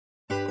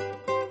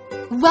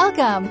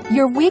Welcome,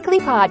 your weekly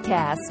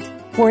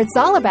podcast, where it's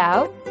all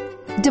about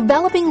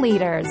developing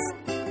leaders,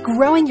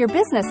 growing your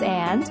business,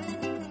 and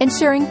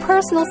ensuring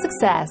personal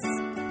success.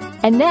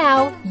 And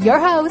now, your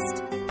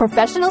host,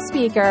 professional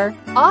speaker,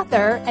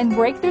 author, and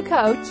breakthrough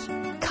coach,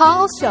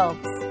 Carl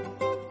Schultz.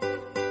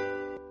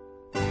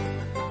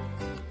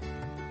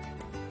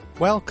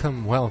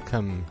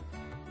 Welcome.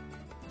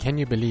 Can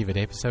you believe it?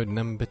 Episode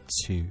number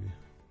 2,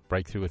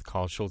 Breakthrough with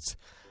Carl Schultz.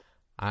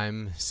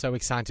 I'm so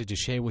excited to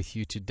share with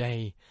you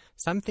today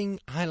something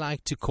I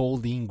like to call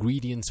the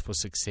ingredients for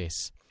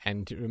success.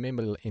 And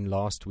remember in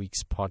last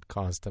week's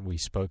podcast that we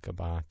spoke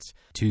about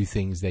 2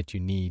 things that you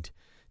need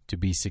to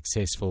be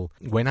successful.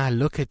 When I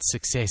look at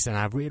success, and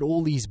I've read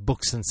all these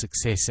books on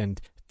success,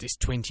 and there's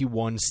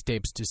 21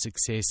 steps to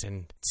success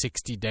and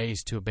 60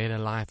 days to a better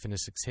life and a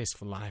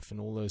successful life and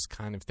all those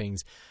kind of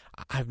things,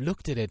 I've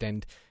looked at it,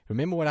 and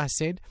remember what I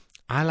said?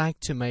 I like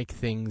to make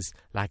things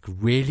like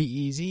really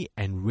easy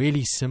and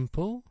really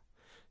simple.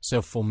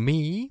 So for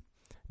me,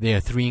 there are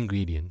 3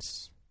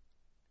 ingredients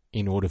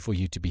in order for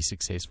you to be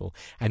successful.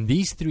 And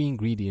these 3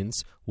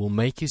 ingredients will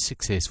make you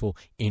successful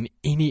in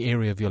any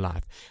area of your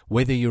life.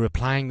 Whether you're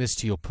applying this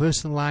to your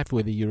personal life,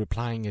 whether you're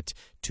applying it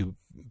to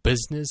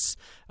business,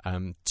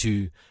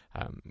 to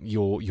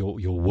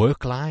your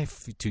work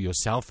life, to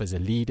yourself as a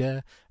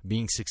leader,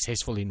 being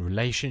successful in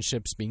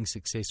relationships, being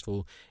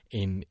successful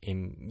in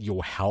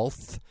your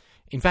health.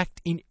 In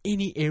fact, in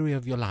any area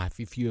of your life,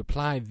 if you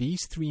apply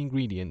these 3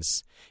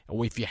 ingredients,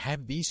 or if you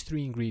have these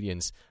 3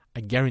 ingredients, I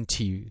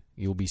guarantee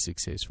you'll be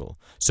successful.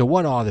 So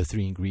what are the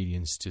 3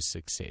 ingredients to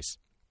success?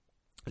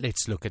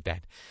 Let's look at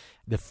that.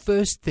 The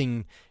first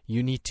thing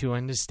you need to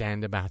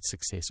understand about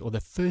success, or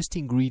the first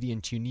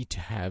ingredient you need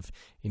to have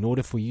in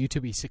order for you to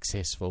be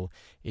successful,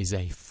 is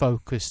a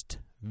focused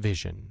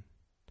vision.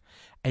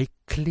 A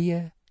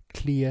clear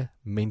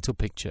mental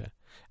picture.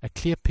 A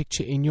clear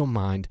picture in your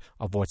mind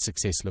of what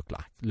success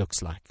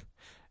looks like.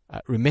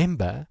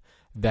 Remember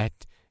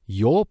that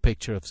your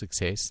picture of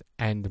success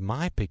and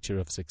my picture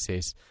of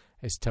success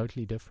is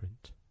totally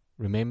different.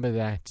 Remember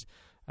that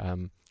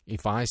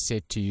if I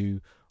said to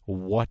you,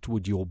 what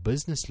would your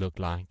business look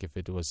like if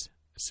it was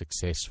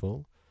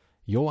successful?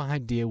 Your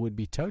idea would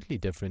be totally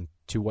different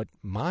to what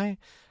my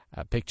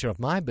picture of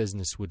my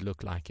business would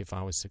look like if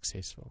I was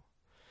successful.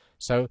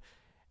 So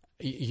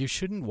you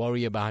shouldn't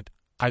worry about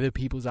other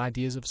people's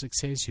ideas of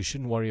success. You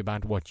shouldn't worry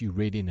about what you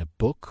read in a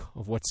book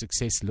of what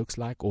success looks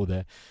like, or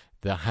the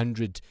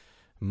 100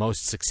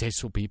 most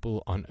successful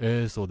people on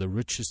earth, or the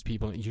richest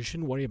people. You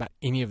shouldn't worry about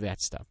any of that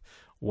stuff.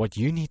 What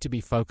you need to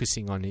be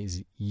focusing on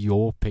is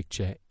your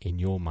picture in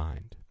your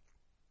mind.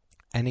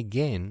 And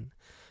again,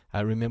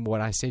 remember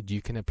what I said,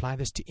 you can apply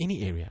this to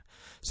any area.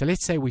 So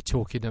let's say we're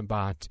talking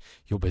about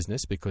your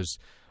business, because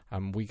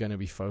we're going to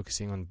be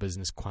focusing on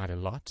business quite a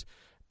lot.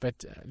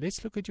 But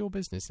let's look at your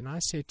business. And I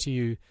said to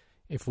you,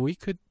 if we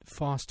could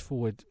fast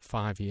forward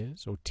 5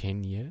 years or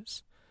 10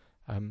 years,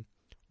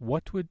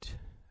 what would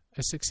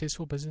a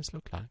successful business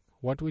look like?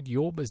 What would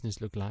your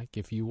business look like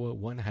if you were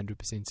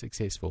 100%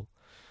 successful,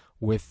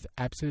 with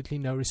absolutely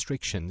no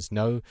restrictions,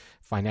 no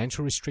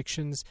financial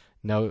restrictions,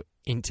 no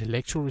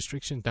intellectual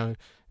restrictions,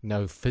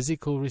 no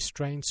physical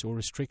restraints or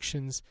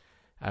restrictions?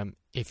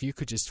 If you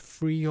could just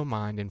free your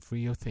mind and free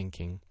your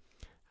thinking,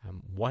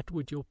 what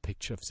would your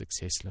picture of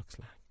success look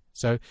like?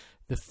 So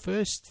the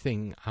first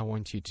thing I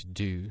want you to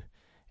do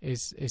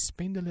is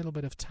spend a little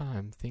bit of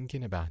time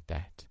thinking about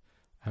that.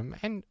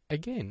 And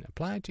again,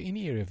 apply it to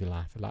any area of your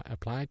life.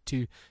 Apply it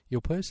to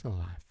your personal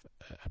life.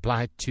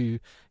 Apply it to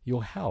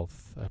your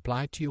health.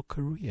 Apply it to your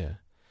career.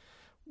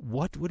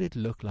 What would it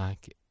look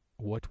like?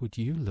 What would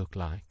you look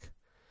like?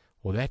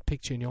 Or that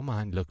picture in your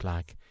mind look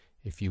like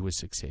if you were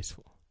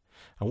successful?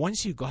 And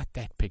once you've got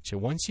that picture,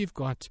 once you've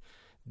got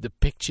the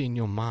picture in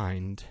your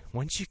mind,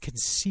 once you can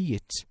see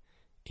it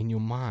in your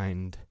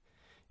mind,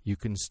 you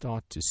can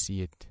start to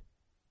see it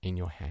in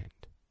your hand.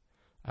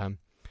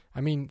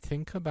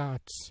 Think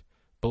about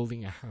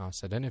building a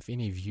house. I don't know if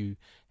any of you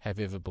have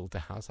ever built a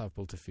house. I've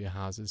built a few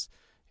houses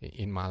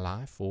in my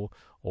life, or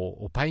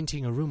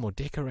painting a room or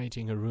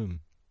decorating a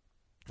room.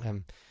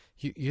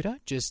 You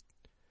don't just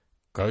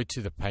go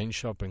to the paint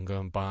shop and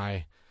go and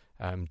buy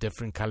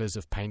different colors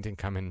of paint and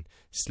come and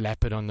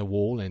slap it on the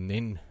wall and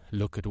then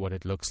look at what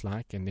it looks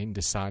like and then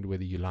decide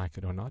whether you like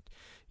it or not.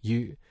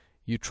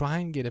 You try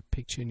and get a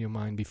picture in your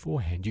mind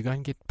beforehand. You go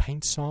and get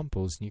paint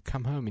samples, and you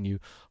come home and you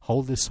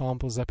hold the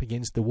samples up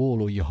against the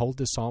wall, or you hold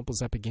the samples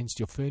up against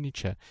your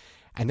furniture.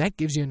 And that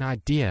gives you an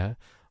idea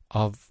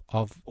or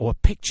a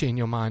picture in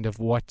your mind of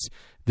what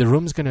the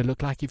room's going to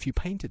look like if you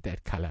painted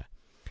that color.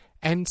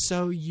 And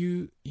so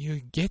you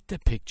get the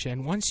picture,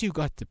 and once you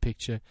got the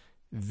picture,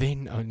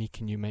 then only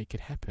can you make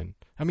it happen.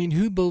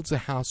 Who builds a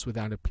house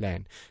without a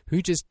plan?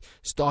 Who just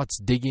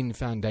starts digging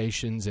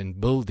foundations and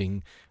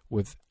building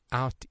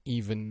without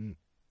even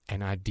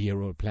an idea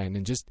or a plan,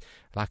 and just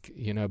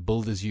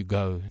build as you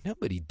go?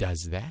 Nobody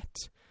does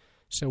that.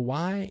 So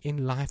why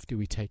in life do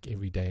we take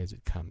every day as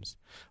it comes?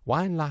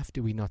 Why in life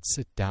do we not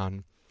sit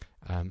down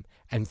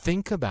and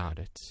think about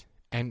it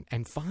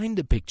and find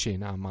a picture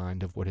in our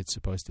mind of what it's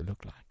supposed to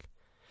look like?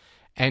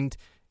 And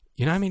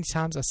you know how many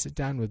times I sit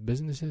down with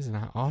businesses and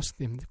I ask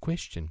them the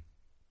question,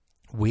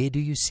 where do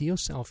you see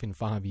yourself in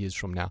 5 years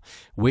from now?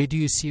 Where do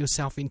you see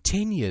yourself in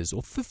 10 years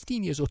or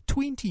 15 years or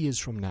 20 years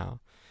from now?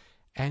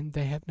 And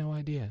they have no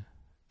idea.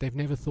 They've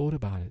never thought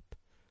about it.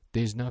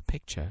 There's no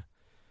picture.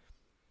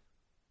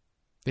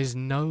 There's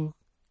no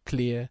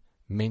clear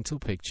mental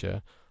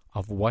picture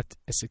of what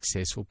a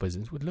successful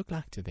business would look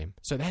like to them.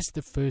 So that's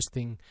the first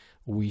thing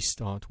we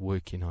start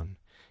working on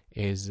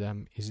is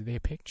their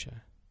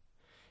picture.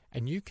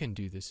 And you can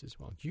do this as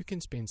well. You can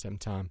spend some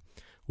time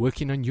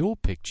working on your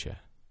picture.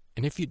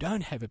 And if you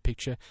don't have a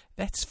picture,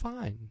 that's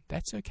fine.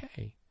 That's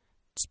okay.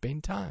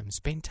 Spend time.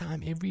 Spend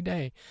time every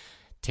day.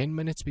 10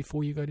 minutes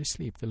before you go to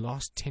sleep, the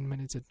last 10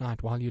 minutes at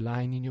night while you're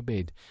lying in your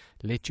bed,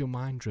 let your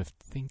mind drift.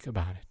 Think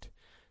about it.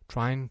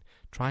 Try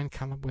and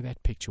come up with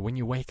that picture. When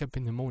you wake up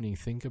in the morning,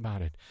 think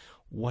about it.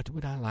 What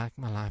would I like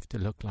my life to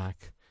look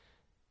like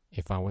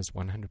if I was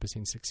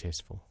 100%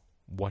 successful?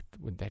 What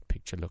would that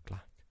picture look like?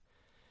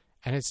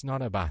 And it's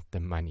not about the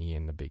money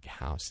and the big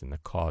house and the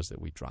cars that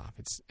we drive.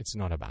 It's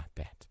not about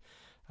that.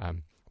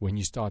 When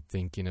you start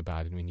thinking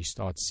about it, when you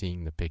start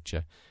seeing the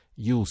picture,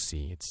 you'll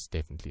see it's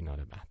definitely not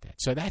about that.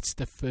 So that's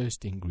the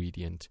first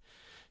ingredient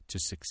to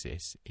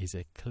success, is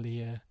a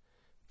clear,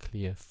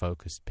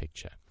 focused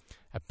picture.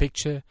 A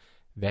picture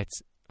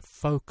that's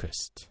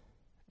focused,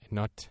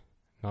 not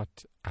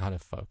out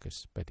of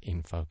focus, but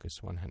in focus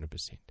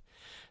 100%.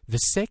 The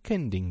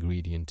second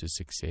ingredient to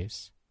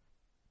success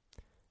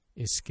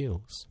is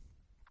skills.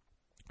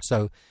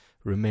 So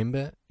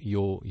remember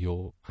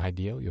your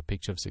ideal, your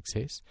picture of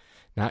success.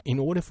 Now, in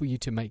order for you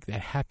to make that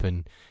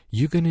happen,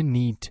 you're going to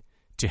need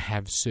to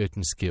have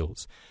certain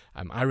skills.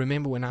 I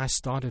remember when I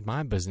started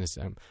my business,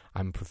 I'm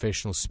a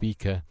professional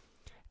speaker,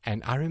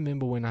 and I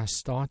remember when I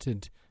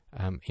started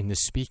in the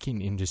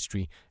speaking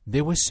industry,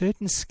 there were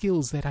certain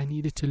skills that I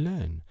needed to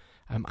learn.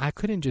 I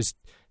couldn't just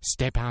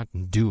step out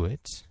and do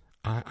it.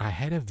 I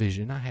had a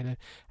vision, I had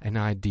an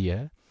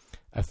idea,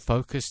 a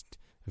focused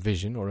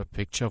vision or a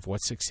picture of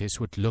what success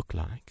would look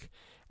like.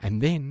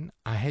 And then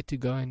I had to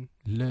go and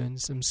learn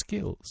some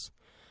skills.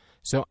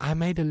 So I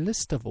made a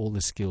list of all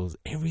the skills,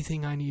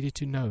 everything I needed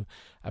to know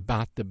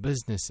about the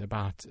business,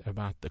 about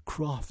the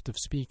craft of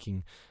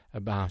speaking,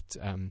 about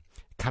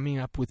coming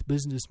up with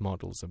business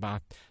models,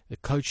 about the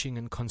coaching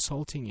and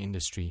consulting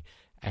industry,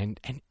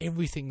 and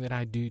everything that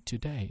I do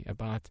today,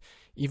 about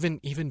even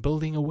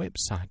building a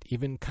website,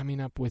 even coming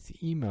up with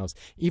emails,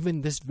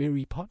 even this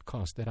very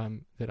podcast that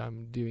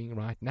I'm doing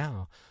right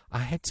now. I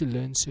had to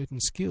learn certain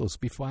skills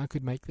before I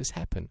could make this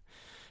happen.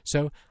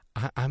 So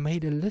I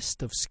made a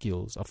list of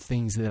skills, of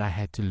things that I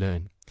had to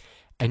learn.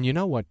 And you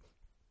know what?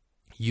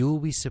 You'll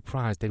be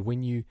surprised that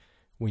when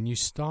you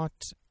start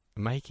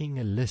making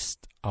a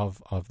list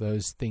of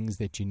those things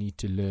that you need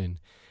to learn,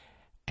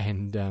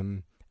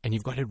 and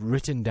you've got it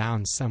written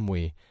down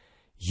somewhere,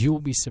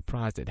 you'll be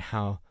surprised at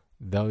how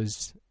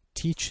those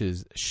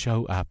teachers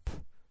show up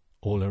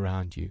all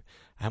around you.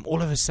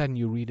 All of a sudden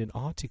you read an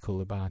article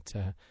about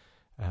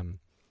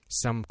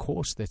some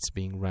course that's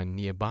being run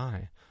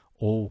nearby,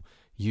 or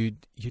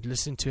you'd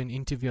listen to an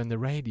interview on the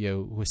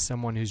radio with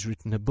someone who's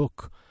written a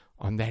book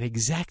on that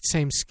exact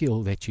same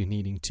skill that you're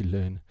needing to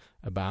learn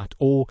about,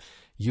 or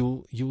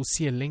you'll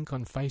see a link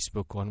on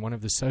Facebook or on one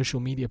of the social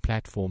media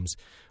platforms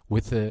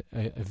with a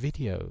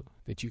video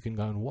that you can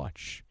go and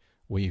watch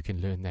where you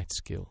can learn that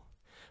skill.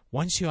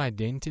 Once you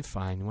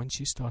identify and once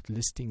you start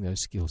listing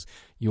those skills,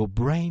 your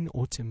brain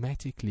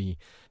automatically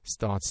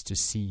starts to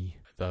see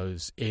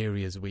those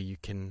areas where you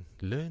can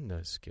learn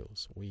those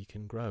skills, where you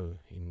can grow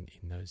in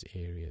those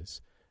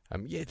areas.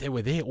 They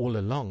were there all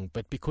along,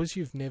 but because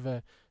you've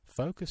never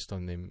focused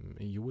on them,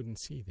 you wouldn't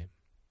see them.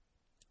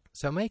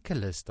 So make a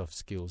list of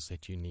skills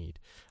that you need.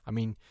 I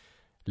mean,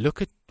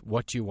 look at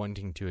what you're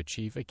wanting to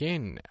achieve.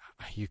 Again,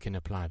 you can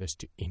apply this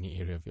to any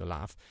area of your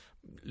life.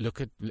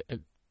 Look at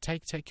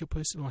take your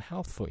personal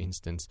health, for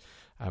instance.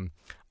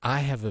 I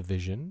have a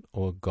vision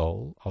or a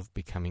goal of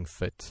becoming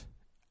fit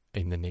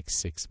in the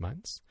next 6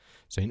 months.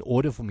 So in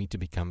order for me to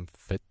become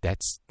fit,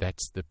 that's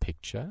the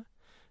picture,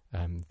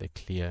 the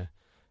clear,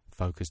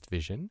 focused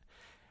vision.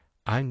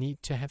 I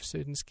need to have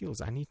certain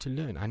skills. I need to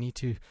learn. I need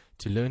to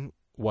learn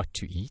what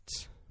to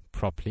eat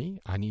properly.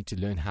 I need to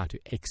learn how to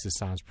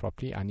exercise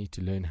properly. I need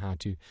to learn how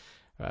to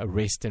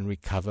rest and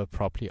recover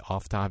properly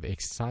after I've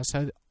exercised.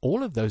 So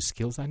all of those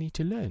skills I need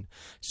to learn.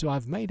 So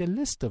I've made a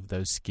list of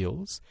those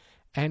skills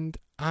and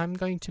I'm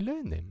going to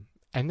learn them.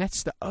 And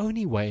that's the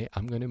only way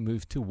I'm going to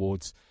move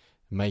towards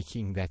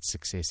making that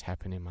success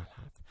happen in my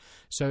life.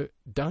 So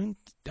don't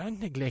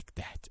neglect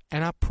that.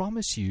 And I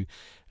promise you,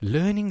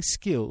 learning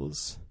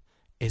skills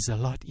is a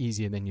lot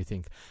easier than you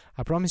think.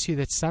 I promise you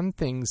that some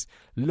things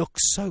look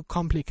so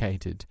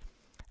complicated,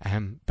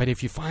 but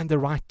if you find the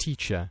right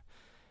teacher,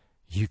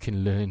 you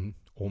can learn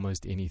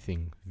almost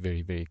anything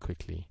very, very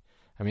quickly.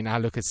 I mean, I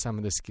look at some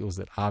of the skills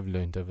that I've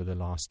learned over the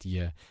last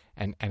year,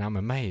 and I'm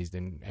amazed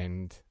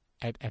and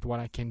at what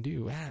I can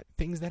do.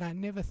 Things that I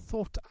never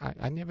thought,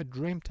 I never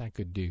dreamt I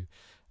could do.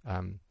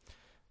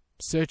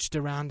 Searched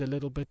around a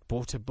little bit,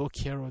 bought a book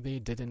here or there,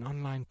 did an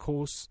online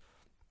course,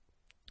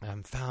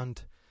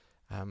 found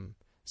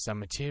some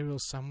material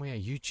somewhere.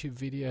 YouTube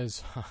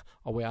videos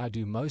are where I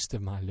do most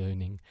of my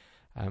learning.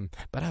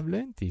 But I've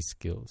learned these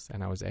skills,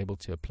 and I was able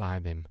to apply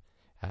them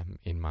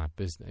in my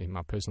business, in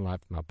my personal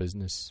life, my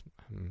business,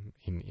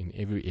 in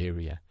every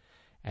area,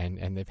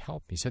 and they've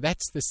helped me. So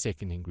that's the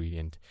second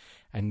ingredient.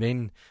 And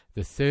then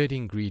the third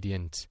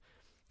ingredient,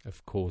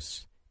 of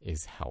course,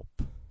 is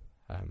help.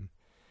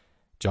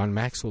 John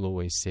Maxwell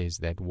always says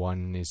that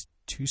one is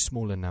too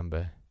small a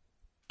number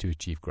to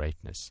achieve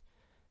greatness.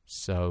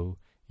 So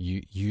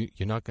you're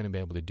not going to be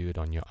able to do it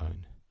on your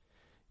own.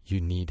 You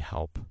need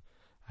help.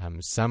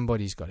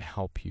 Somebody's got to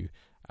help you.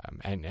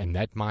 And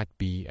that might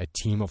be a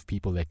team of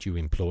people that you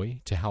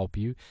employ to help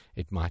you.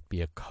 It might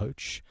be a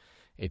coach.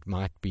 It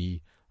might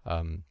be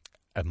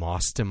a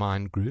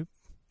mastermind group.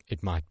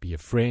 It might be a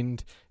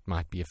friend. It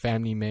might be a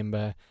family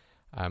member.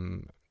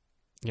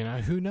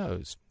 Who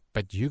knows?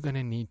 But you're going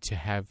to need to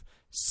have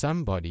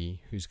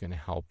somebody who's going to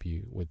help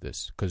you with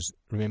this. Because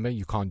remember,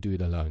 you can't do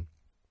it alone.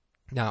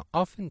 Now,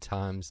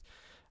 oftentimes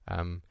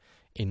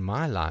in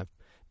my life,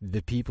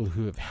 the people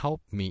who have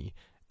helped me,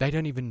 they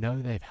don't even know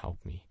they've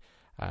helped me.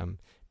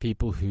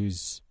 People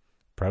whose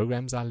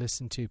programs I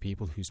listen to,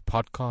 people whose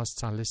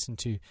podcasts I listen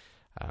to,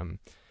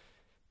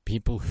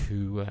 people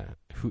who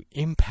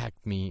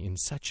impact me in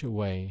such a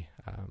way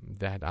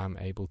that I'm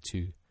able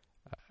to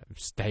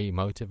stay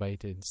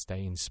motivated,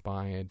 stay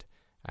inspired,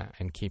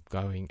 and keep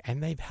going.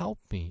 And they've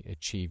helped me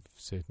achieve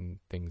certain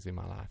things in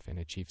my life and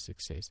achieve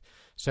success.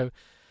 So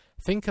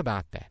think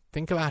about that.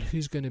 Think about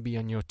who's going to be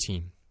on your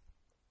team.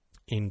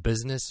 In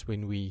business,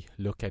 when we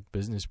look at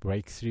business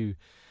breakthrough,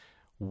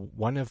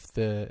 one of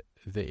the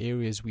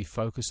areas we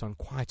focus on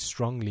quite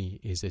strongly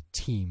is a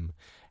team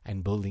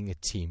and building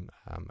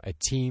a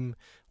team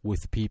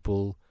with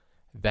people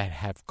that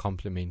have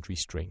complementary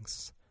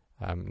strengths,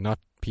 not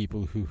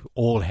people who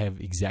all have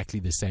exactly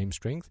the same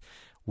strength.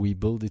 We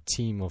build a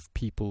team of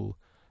people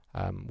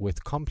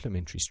with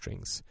complementary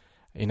strengths.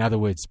 In other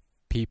words,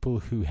 people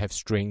who have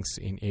strengths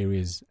in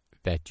areas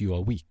that you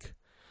are weak.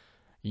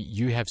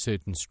 You have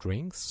certain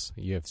strengths,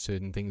 you have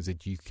certain things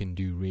that you can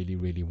do really,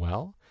 really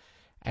well,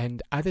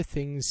 and other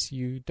things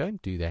you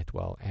don't do that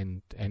well.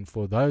 And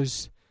for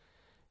those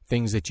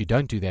things that you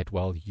don't do that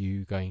well,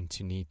 you're going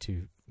to need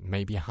to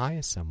maybe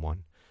hire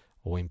someone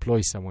or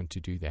employ someone to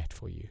do that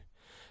for you.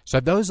 So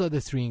those are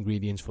the three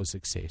ingredients for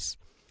success: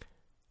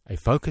 a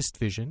focused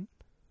vision,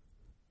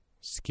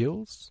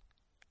 skills,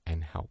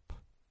 and help.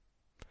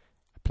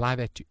 Apply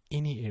that to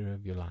any area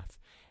of your life,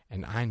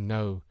 and I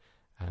know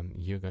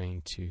you're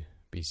going to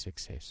be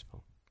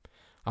successful.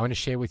 I want to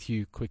share with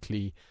you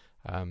quickly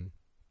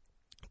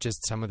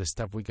just some of the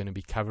stuff we're going to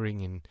be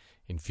covering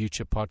in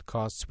future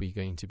podcasts. We're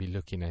going to be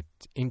looking at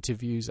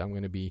interviews. I'm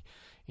going to be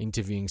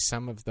interviewing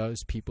some of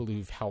those people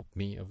who've helped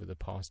me over the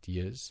past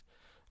years.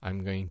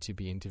 I'm going to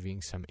be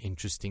interviewing some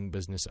interesting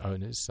business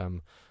owners,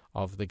 some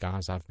of the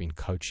guys I've been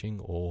coaching,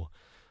 or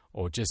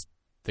just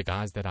the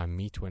guys that I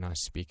meet when I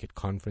speak at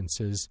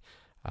conferences,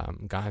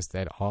 guys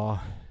that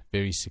are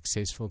very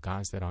successful,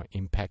 guys that are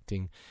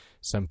impacting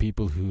some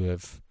people who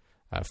have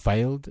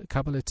failed a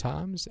couple of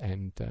times,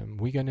 and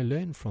we're going to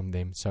learn from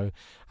them. So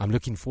I'm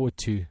looking forward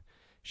to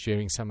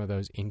sharing some of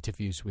those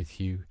interviews with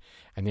you.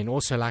 And then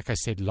also, like I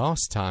said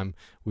last time,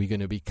 we're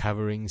going to be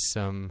covering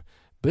some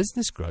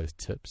business growth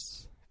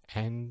tips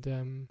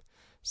and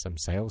some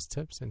sales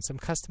tips and some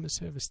customer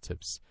service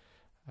tips,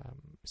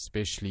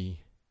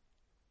 especially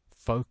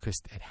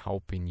focused at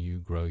helping you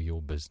grow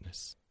your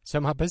business. So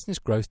my business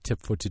growth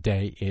tip for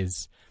today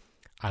is,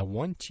 I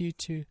want you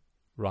to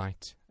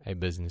write a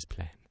business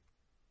plan.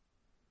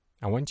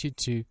 I want you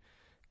to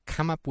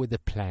come up with a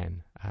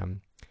plan.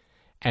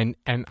 And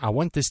I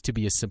want this to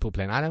be a simple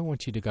plan. I don't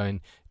want you to go and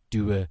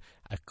do a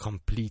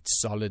complete,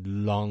 solid,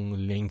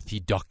 long, lengthy,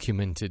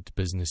 documented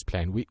business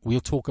plan.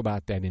 We'll talk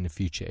about that in a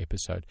future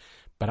episode.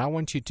 But I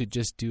want you to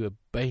just do a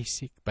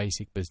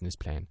basic business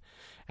plan.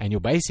 And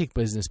your basic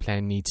business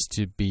plan needs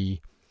to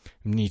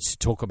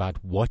talk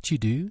about what you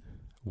do,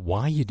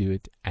 why you do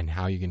it, and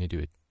how you're going to do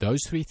it.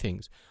 Those three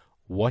things: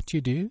 what you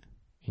do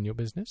in your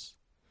business,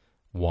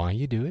 why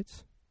you do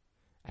it,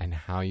 and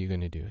how you're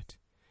going to do it.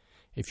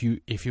 If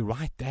you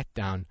write that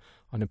down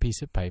on a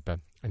piece of paper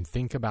and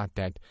think about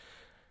that,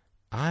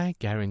 I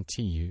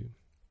guarantee you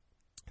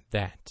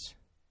that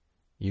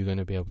you're going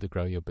to be able to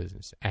grow your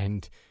business.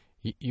 And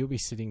you'll be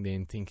sitting there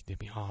and thinking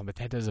to me, but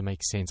that doesn't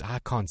make sense. I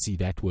can't see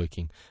that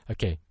working.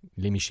 Okay,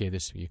 let me share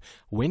this with you.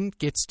 When it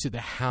gets to the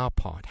how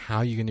part,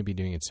 how you're going to be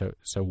doing it.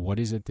 So what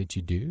is it that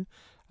you do?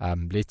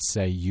 Let's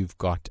say you've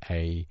got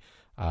a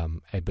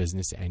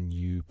business and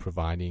you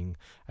providing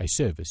a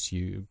service,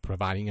 you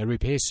providing a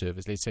repair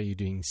service. Let's say you're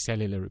doing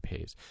cellular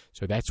repairs.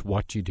 So that's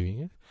what you're doing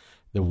it.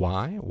 The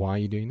why are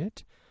you doing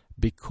it?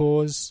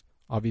 Because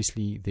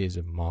obviously there's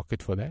a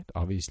market for that.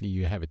 Obviously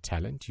you have a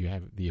talent, you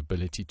have the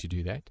ability to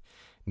do that.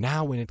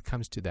 Now when it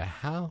comes to the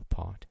how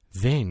part,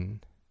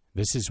 then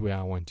this is where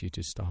I want you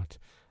to start.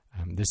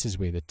 This is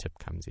where the tip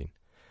comes in.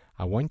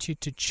 I want you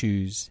to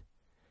choose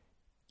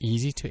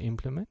easy to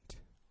implement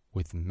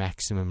with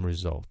maximum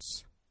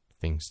results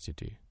things to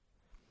do.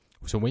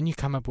 So when you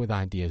come up with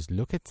ideas,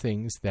 look at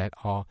things that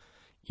are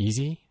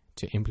easy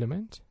to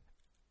implement,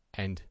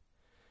 and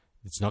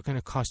it's not going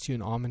to cost you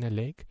an arm and a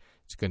leg.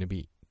 It's going to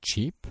be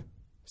cheap,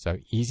 so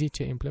easy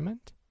to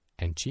implement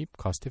and cheap,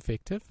 cost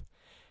effective.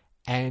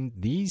 And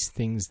these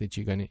things that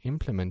you're going to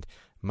implement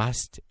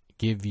must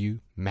give you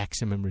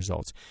maximum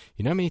results.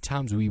 You know how many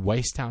times we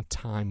waste our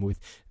time with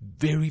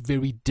very,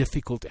 very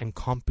difficult and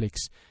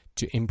complex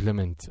to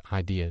implement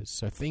ideas.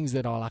 So things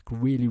that are like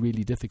really,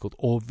 really difficult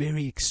or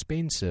very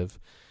expensive.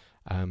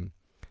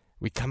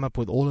 We come up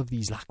with all of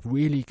these like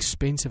really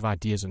expensive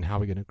ideas on how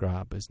we're going to grow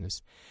our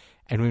business.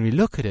 And when we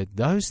look at it,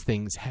 those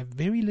things have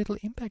very little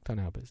impact on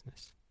our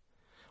business.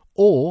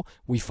 Or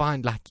we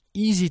find like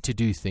easy to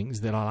do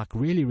things that are like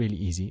really, really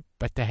easy,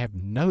 but they have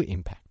no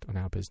impact on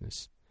our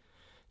business.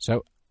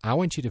 So I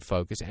want you to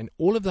focus, and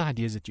all of the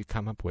ideas that you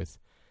come up with,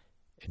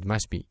 it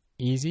must be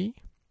easy,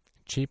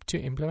 cheap to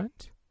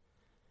implement,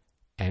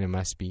 and it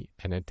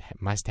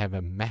must have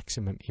a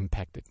maximum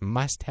impact. It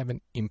must have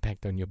an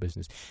impact on your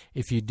business.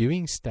 If you're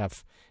doing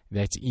stuff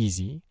that's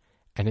easy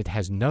and it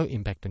has no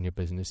impact on your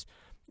business,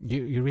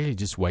 you're really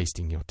just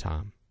wasting your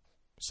time.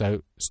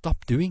 So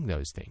stop doing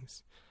those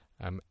things.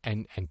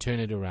 And turn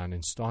it around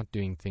and start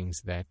doing things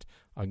that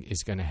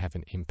is going to have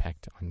an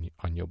impact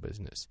on your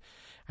business.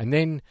 And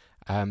then,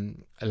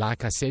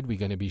 like I said, we're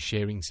going to be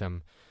sharing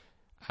some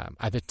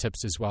other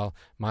tips as well.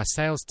 My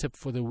sales tip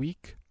for the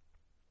week,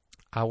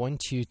 I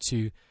want you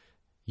to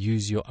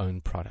use your own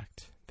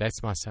product.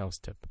 That's my sales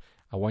tip.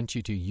 I want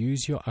you to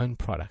use your own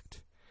product.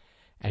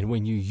 And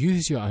when you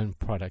use your own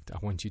product, I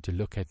want you to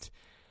look at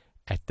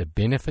the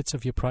benefits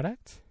of your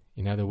product.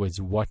 In other words,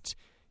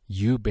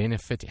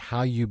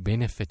 how you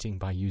benefiting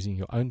by using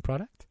your own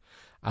product.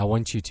 I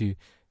want you to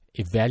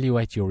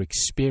evaluate your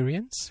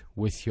experience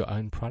with your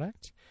own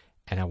product,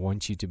 and I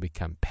want you to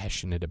become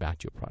passionate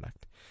about your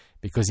product.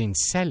 Because in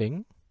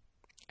selling,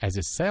 as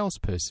a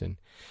salesperson,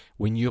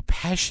 when you're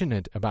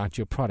passionate about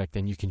your product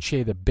and you can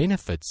share the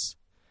benefits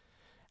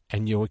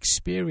and your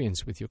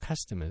experience with your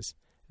customers,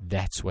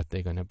 that's what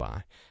they're going to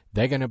buy.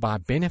 They're going to buy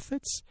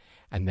benefits,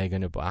 and they're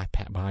going to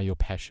buy your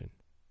passion.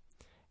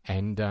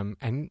 And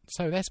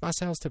so that's my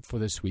sales tip for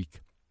this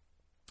week.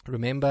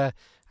 Remember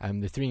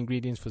the 3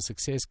 ingredients for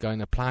success. Go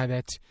and apply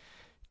that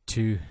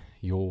to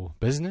your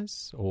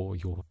business or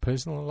your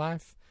personal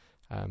life,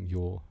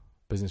 your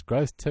business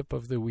growth tip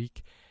of the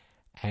week,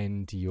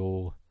 and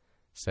your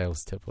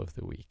sales tip of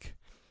the week.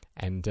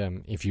 And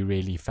if you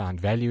really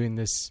found value in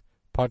this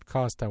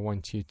podcast, I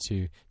want you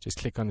to just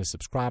click on the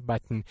subscribe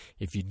button.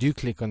 If you do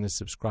click on the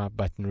subscribe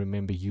button,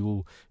 remember you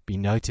will be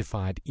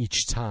notified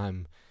each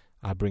time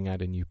I bring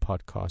out a new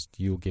podcast.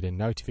 You'll get a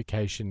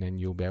notification and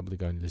you'll be able to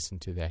go and listen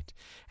to that.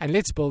 And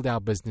let's build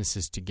our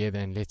businesses together,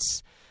 and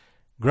let's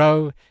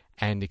grow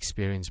and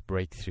experience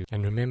breakthrough.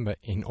 And remember,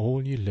 in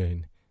all you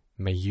learn,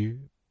 may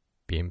you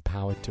be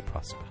empowered to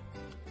prosper.